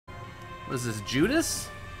What is this, Judas?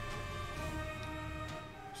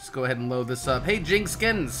 Just go ahead and load this up. Hey,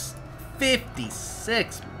 Jinxkins,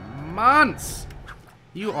 56 months.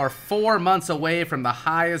 You are 4 months away from the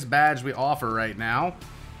highest badge we offer right now.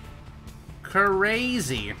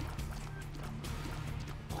 Crazy.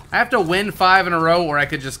 I have to win 5 in a row, or I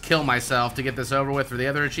could just kill myself to get this over with for the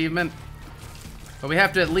other achievement. But we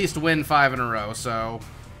have to at least win 5 in a row, so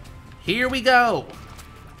here we go.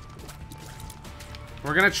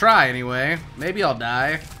 We're gonna try anyway. Maybe I'll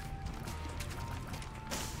die.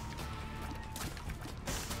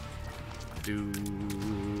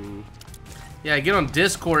 Yeah, I get on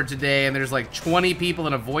Discord today and there's like 20 people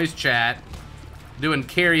in a voice chat doing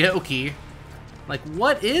karaoke. Like,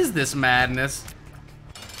 what is this madness?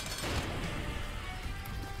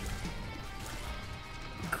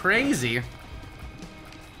 Crazy.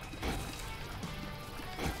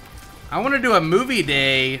 I want to do a movie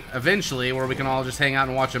day eventually where we can all just hang out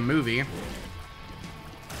and watch a movie.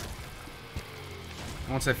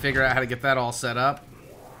 Once I figure out how to get that all set up.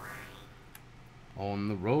 On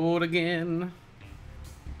the road again.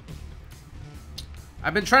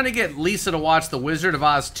 I've been trying to get Lisa to watch The Wizard of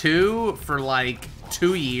Oz 2 for like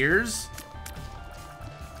 2 years.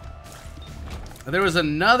 There was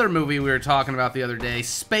another movie we were talking about the other day,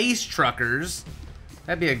 Space Truckers.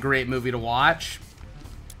 That'd be a great movie to watch.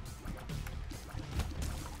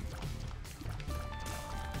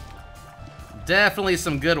 Definitely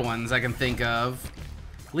some good ones I can think of.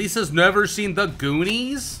 Lisa's never seen The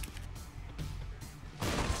Goonies?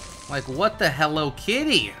 Like, what the Hello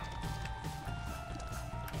Kitty?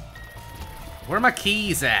 Where are my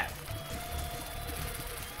keys at?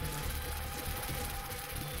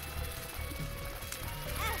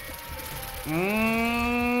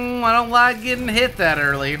 I don't like getting hit that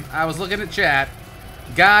early. I was looking at chat.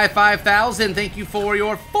 Guy 5000, thank you for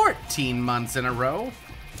your 14 months in a row.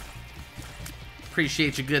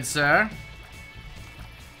 Appreciate you, good sir.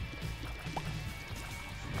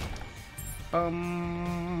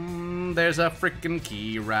 There's a freaking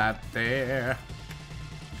key right there.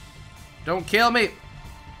 Don't kill me.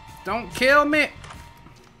 Don't kill me.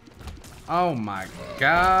 Oh my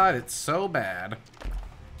god, it's so bad.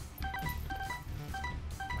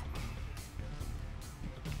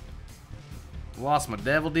 Lost my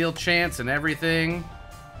devil deal chance and everything.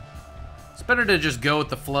 It's better to just go with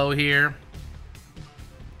the flow here.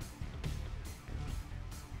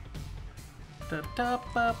 La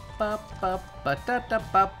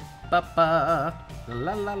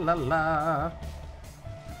la la la.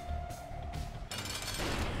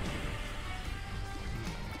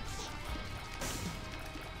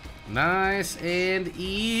 Nice and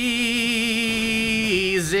easy.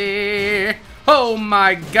 Oh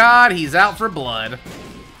my god, he's out for blood.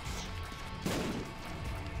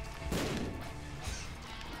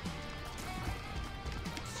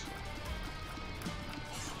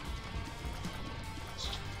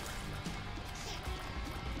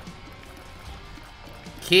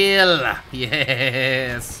 Kill.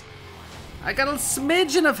 Yes. I got a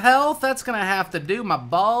smidgen of health. That's gonna have to do. My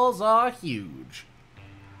balls are huge.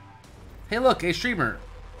 Hey, look, a streamer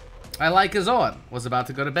I like is on. Was about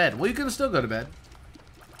to go to bed. Well, you can still go to bed.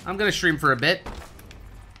 I'm gonna stream for a bit.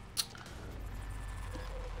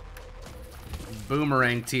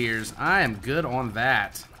 Boomerang tears. I am good on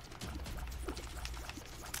that.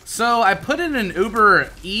 So I put in an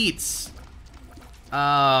Uber Eats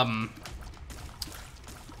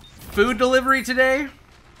food delivery today,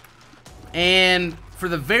 and for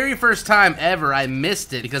the very first time ever I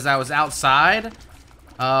missed it because I was outside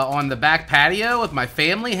on the back patio with my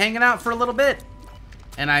family hanging out for a little bit,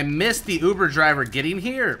 and I missed the Uber driver getting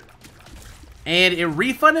here, and it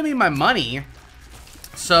refunded me my money.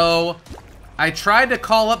 So I tried to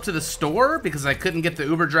call up to the store because I couldn't get the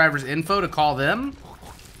Uber driver's info to call them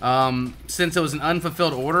since it was an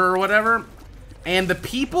unfulfilled order or whatever. And the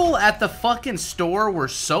people at the fucking store were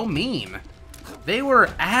so mean. They were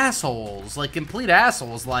assholes, like complete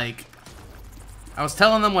assholes. Like, I was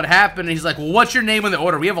telling them what happened, and he's like, well, what's your name on the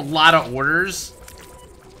order? We have a lot of orders.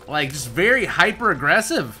 Like, just very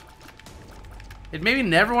hyper-aggressive. It made me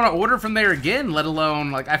never want to order from there again, let alone,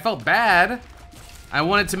 like, I felt bad. I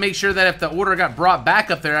wanted to make sure that if the order got brought back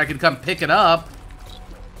up there, I could come pick it up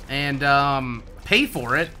and pay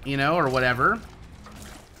for it, you know, or whatever.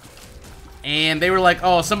 And they were like,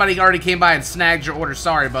 oh, somebody already came by and snagged your order.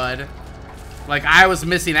 Sorry, bud. Like I was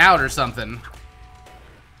missing out or something.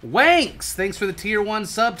 Wanks, thanks for the tier 1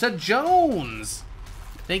 sub to Jones.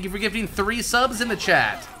 Thank you for gifting 3 subs in the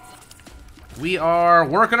chat. We are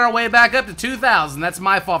working our way back up to 2,000. That's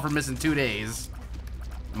my fault for missing 2 days.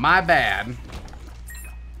 My bad.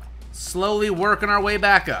 Slowly working our way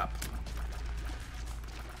back up.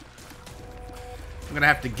 I'm gonna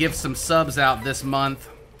have to give some subs out this month.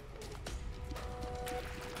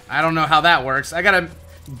 I don't know how that works. I gotta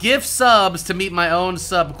give subs to meet my own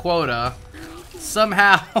sub quota.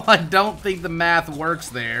 Somehow, I don't think the math works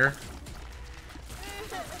there.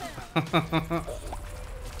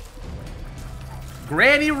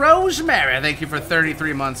 Granny Rosemary, thank you for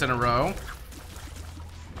 33 months in a row.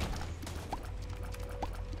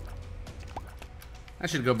 I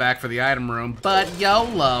should go back for the item room, but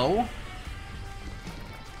YOLO.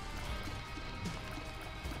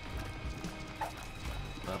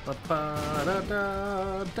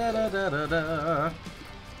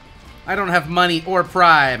 I don't have money or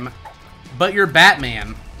Prime, but you're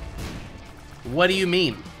Batman. What do you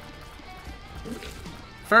mean?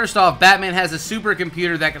 First off, Batman has a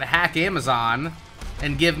supercomputer that can hack Amazon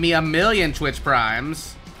and give me 1 million Twitch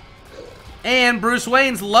Primes. And Bruce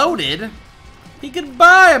Wayne's loaded. He could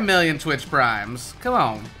buy 1 million Twitch Primes. Come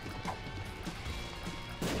on.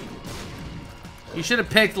 You should have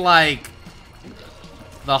picked, like,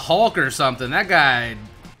 the Hulk or something. That guy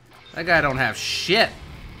don't have shit.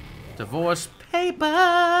 Divorce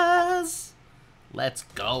papers. Let's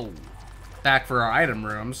go. Back for our item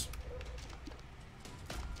rooms.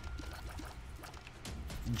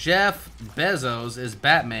 Jeff Bezos is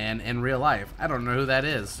Batman in real life. I don't know who that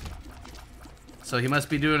is. So he must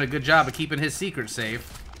be doing a good job of keeping his secret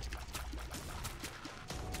safe.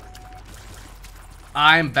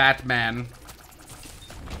 I'm Batman.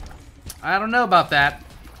 I don't know about that.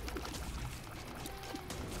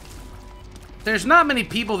 There's not many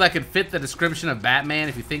people that could fit the description of Batman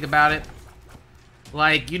if you think about it.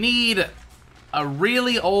 Like, you need a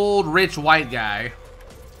really old, rich white guy.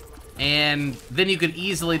 And then you could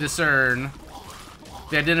easily discern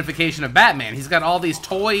the identification of Batman. He's got all these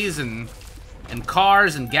toys and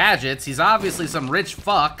cars and gadgets. He's obviously some rich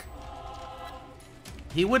fuck.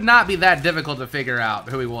 He would not be that difficult to figure out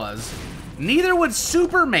who he was. Neither would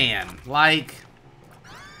Superman. Like,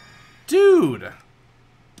 dude,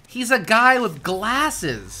 he's a guy with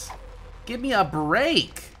glasses. Give me a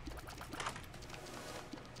break.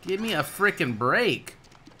 Give me a frickin' break.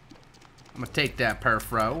 I'm gonna take that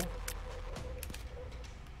perfro.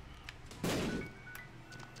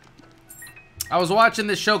 I was watching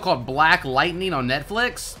this show called Black Lightning on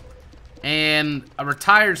Netflix, and a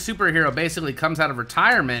retired superhero basically comes out of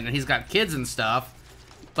retirement, and he's got kids and stuff,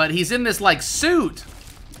 but he's in this, like, suit,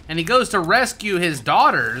 and he goes to rescue his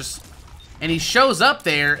daughters, and he shows up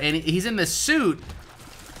there, and he's in this suit,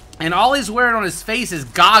 and all he's wearing on his face is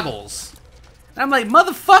goggles. And I'm like,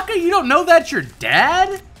 motherfucker, you don't know that's your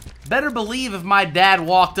dad? Better believe if my dad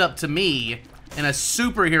walked up to me in a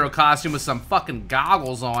superhero costume with some fucking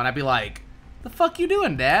goggles on, I'd be like, the fuck you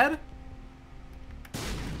doing, Dad?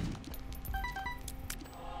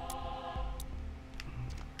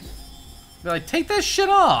 They're like, take that shit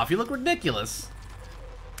off. You look ridiculous.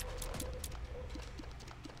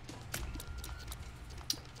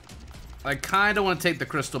 I kind of want to take the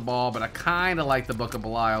crystal ball, but I kind of like the Book of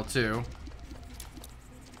Belial, too.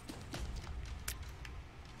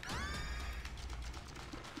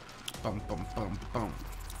 Bum, bum, bum, bum.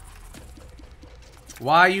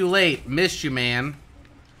 Why you late? Missed you, man.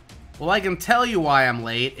 Well, I can tell you why I'm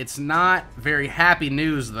late. It's not very happy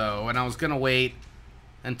news, though, and I was gonna wait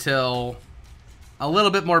until a little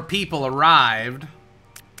bit more people arrived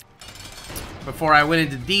before I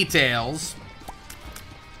went into details.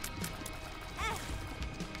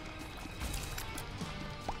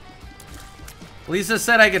 Lisa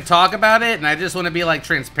said I could talk about it, and I just want to be, like,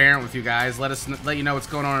 transparent with you guys. Let you know what's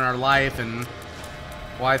going on in our life and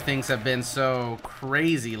why things have been so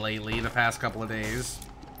crazy lately the past couple of days.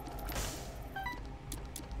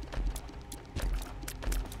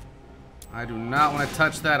 I do not want to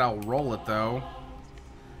touch that. I'll roll it, though.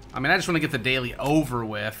 I mean, I just want to get the daily over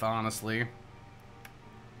with, honestly.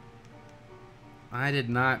 I did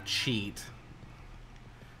not cheat.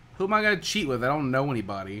 Who am I going to cheat with? I don't know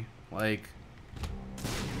anybody. Like,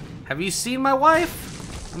 have you seen my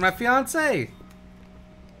wife? Or my fiance?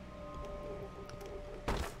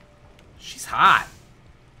 She's hot.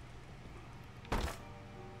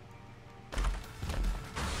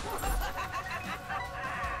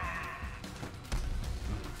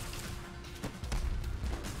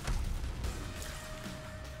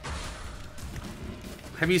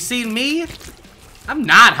 Have you seen me? I'm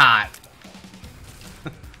not hot.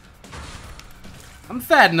 I'm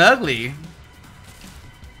fat and ugly.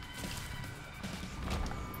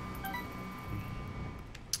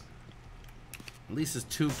 Lisa's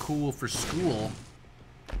too cool for school.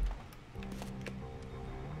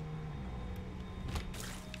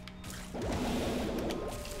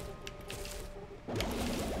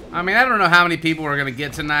 I mean, I don't know how many people we're gonna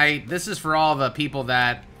get tonight. This is for all the people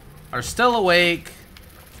that are still awake.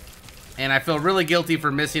 And I feel really guilty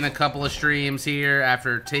for missing a couple of streams here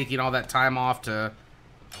after taking all that time off to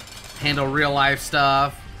handle real life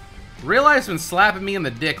stuff. Real life's been slapping me in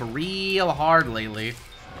the dick real hard lately.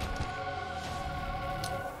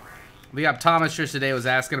 The optometrist today was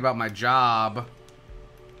asking about my job.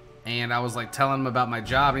 And I was like telling him about my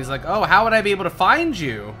job. And he's like, oh, how would I be able to find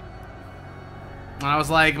you? And I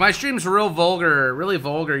was like, my stream's real vulgar, really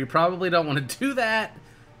vulgar. You probably don't want to do that.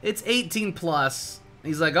 It's 18 plus.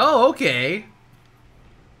 He's like, oh, okay.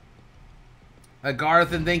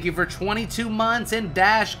 Garth, and thank you for 22 months and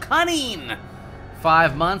Dash Cunning.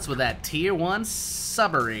 5 months with that tier 1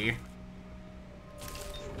 subbery.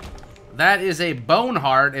 That is a bone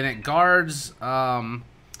heart, and it guards, the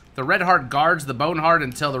red heart guards the bone heart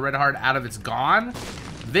until the red heart out of it's gone.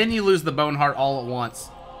 Then you lose the bone heart all at once,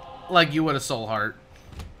 like you would a soul heart.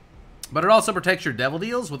 But it also protects your devil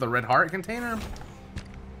deals with a red heart container.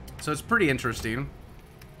 So it's pretty interesting.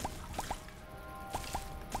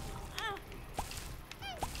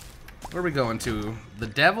 Where are we going to? The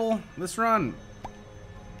devil? This run?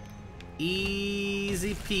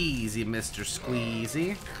 Easy peasy, Mr.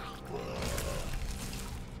 Squeezy.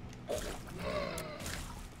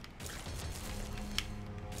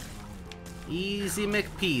 Easy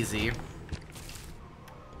McPeasy.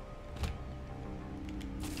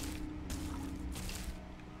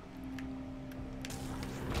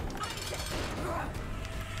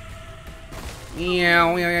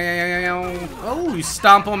 Oh, you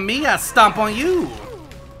stomp on me, I stomp on you.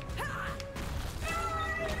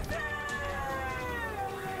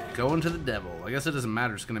 Going to the devil. I guess it doesn't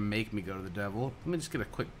matter, it's gonna make me go to the devil. Let me just get a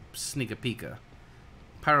quick sneak a peeka.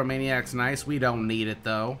 Pyromaniac's nice, we don't need it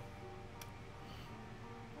though.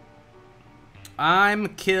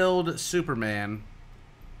 I'm killed Superman.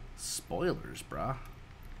 Spoilers, bruh.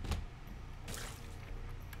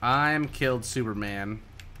 I'm killed Superman.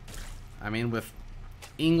 I mean, with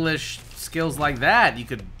English skills like that, you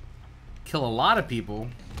could kill a lot of people.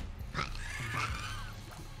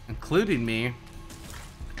 Including me.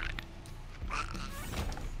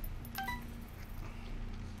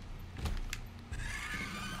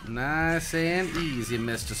 Nice and easy,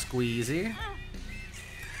 Mr. Squeezy.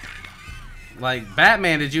 Like,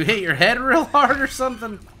 Batman, did you hit your head real hard or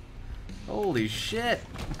something? Holy shit.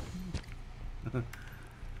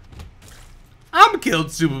 I'm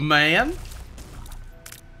killed Superman.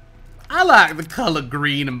 I like the color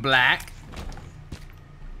green and black.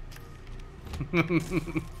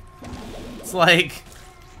 It's like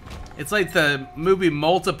the movie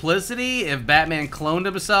Multiplicity if Batman cloned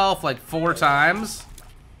himself like 4 times.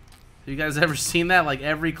 Have you guys ever seen that? Like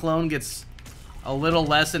every clone gets a little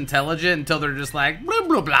less intelligent until they're just like blah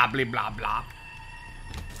blah blah blah blah blah.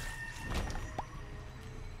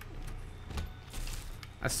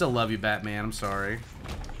 I still love you, Batman. I'm sorry.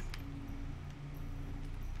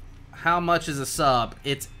 How much is a sub?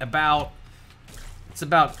 It's about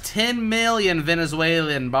 10 million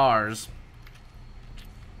Venezuelan bars,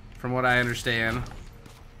 from what I understand.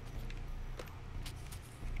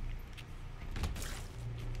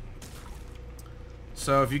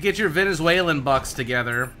 So if you get your Venezuelan bucks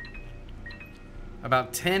together,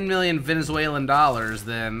 about 10 million Venezuelan dollars,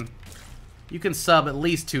 then you can sub at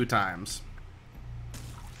least 2 times.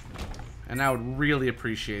 And I would really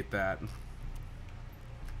appreciate that.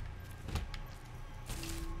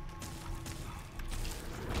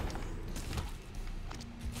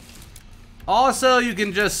 Also, you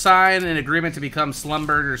can just sign an agreement to become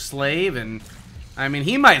Slumberger's slave, and I mean,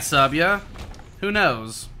 he might sub ya. Who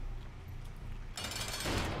knows?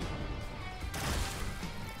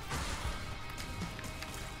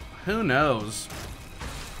 Who knows?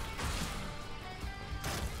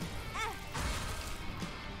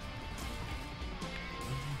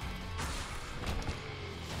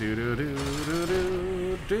 Do do do do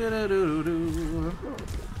do do do do do.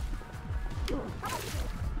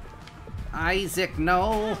 Isaac,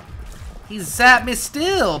 no. He zapped me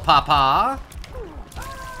still, Papa.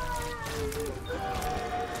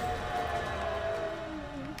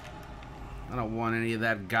 I don't want any of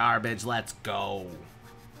that garbage. Let's go.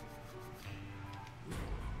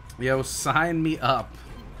 Yo, sign me up.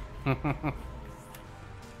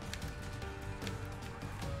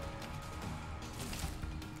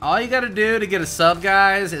 All you gotta do to get a sub,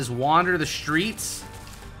 guys, is wander the streets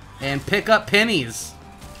and pick up pennies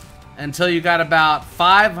until you got about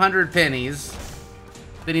 500 pennies.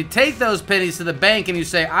 Then you take those pennies to the bank and you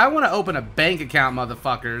say, I want to open a bank account,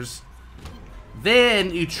 motherfuckers.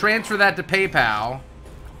 Then you transfer that to PayPal.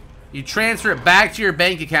 You transfer it back to your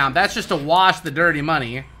bank account. That's just to wash the dirty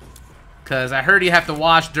money. Because I heard you have to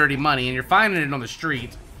wash dirty money, and you're finding it on the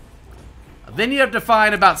street. Then you have to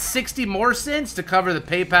find about 60 more cents to cover the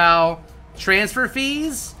PayPal transfer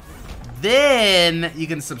fees. Then you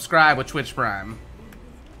can subscribe with Twitch Prime.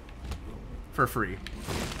 For free.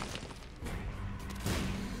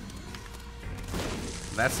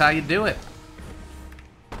 That's how you do it.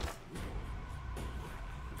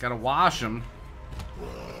 Gotta wash them.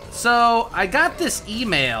 So, I got this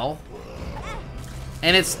email,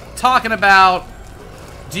 and it's talking about,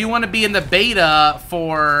 do you want to be in the beta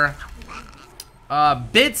for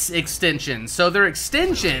bits extensions? So, they're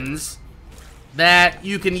extensions that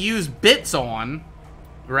you can use bits on,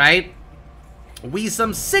 right? We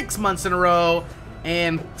some 6 months in a row,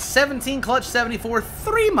 and 17 Clutch 74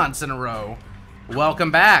 3 months in a row.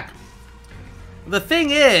 Welcome back. The thing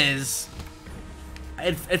is,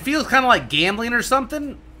 it feels kind of like gambling or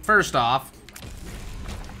something, first off.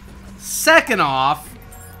 Second off,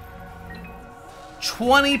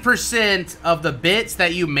 20% of the bits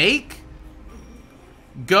that you make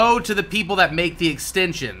go to the people that make the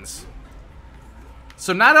extensions.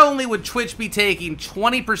 So not only would Twitch be taking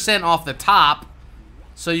 20% off the top,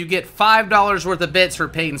 so you get $5 worth of bits for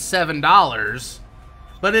paying $7,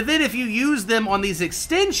 but then if you use them on these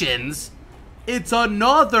extensions, it's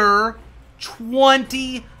another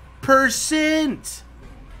 20%.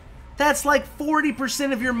 That's like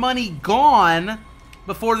 40% of your money gone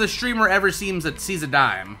before the streamer ever sees a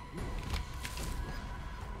dime.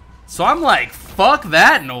 So I'm like, fuck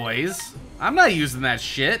that noise. I'm not using that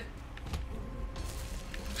shit.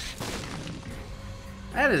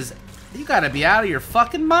 That is, you gotta be out of your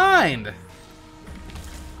fucking mind.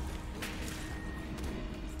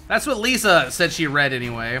 That's what Lisa said she read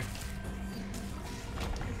anyway.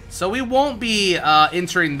 So we won't be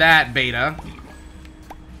entering that beta.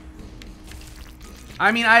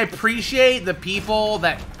 I mean, I appreciate the people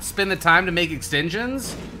that spend the time to make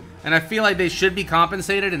extensions, and I feel like they should be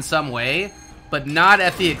compensated in some way, but not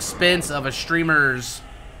at the expense of a streamer's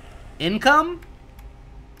income.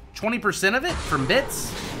 20% of it from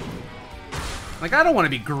bits? Like, I don't want to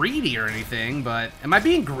be greedy or anything, but am I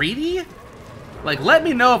being greedy? Like, let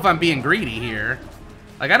me know if I'm being greedy here.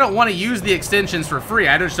 Like, I don't want to use the extensions for free.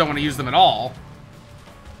 I just don't want to use them at all.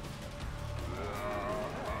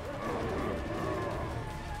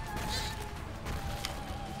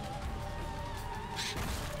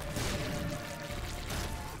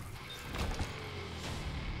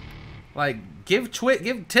 Like, give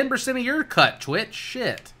 10% of your cut, Twitch.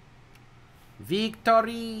 Shit.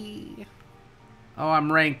 Victory. Oh,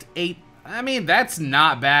 I'm ranked 8. I mean, that's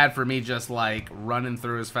not bad for me just, like, running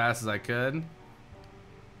through as fast as I could.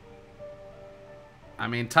 I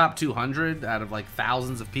mean, top 200 out of, like,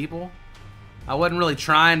 thousands of people. I wasn't really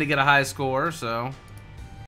trying to get a high score, so